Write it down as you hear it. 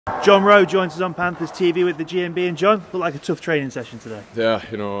Jon Rheault joins us on Panthers TV with the GMB, and John, looked like a tough training session today. Yeah,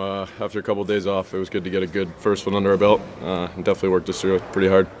 after a couple of days off, it was good to get a good first one under our belt, and definitely worked us through it pretty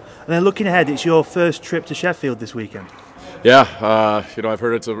hard. And then looking ahead, it's your first trip to Sheffield this weekend. Yeah, I've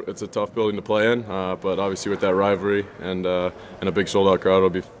heard it's a tough building to play in, but obviously with that rivalry and a big sold-out crowd, it'll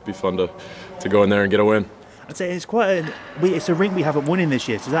be fun to go in there and get a win. I'd say it's a rink we haven't won in this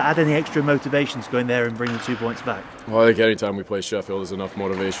year. Does that add any extra motivation to go in there and bring the 2 points back? Well, I think anytime we play Sheffield is enough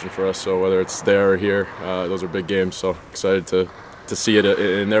motivation for us. So whether it's there or here, those are big games. So excited to see it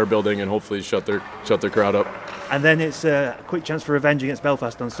in their building and hopefully shut their crowd up. And then it's a quick chance for revenge against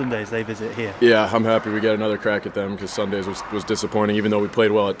Belfast on Sunday as they visit here. Yeah, I'm happy we get another crack at them because Sundays was disappointing. Even though we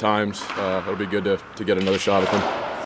played well at times, it'll be good to get another shot at them.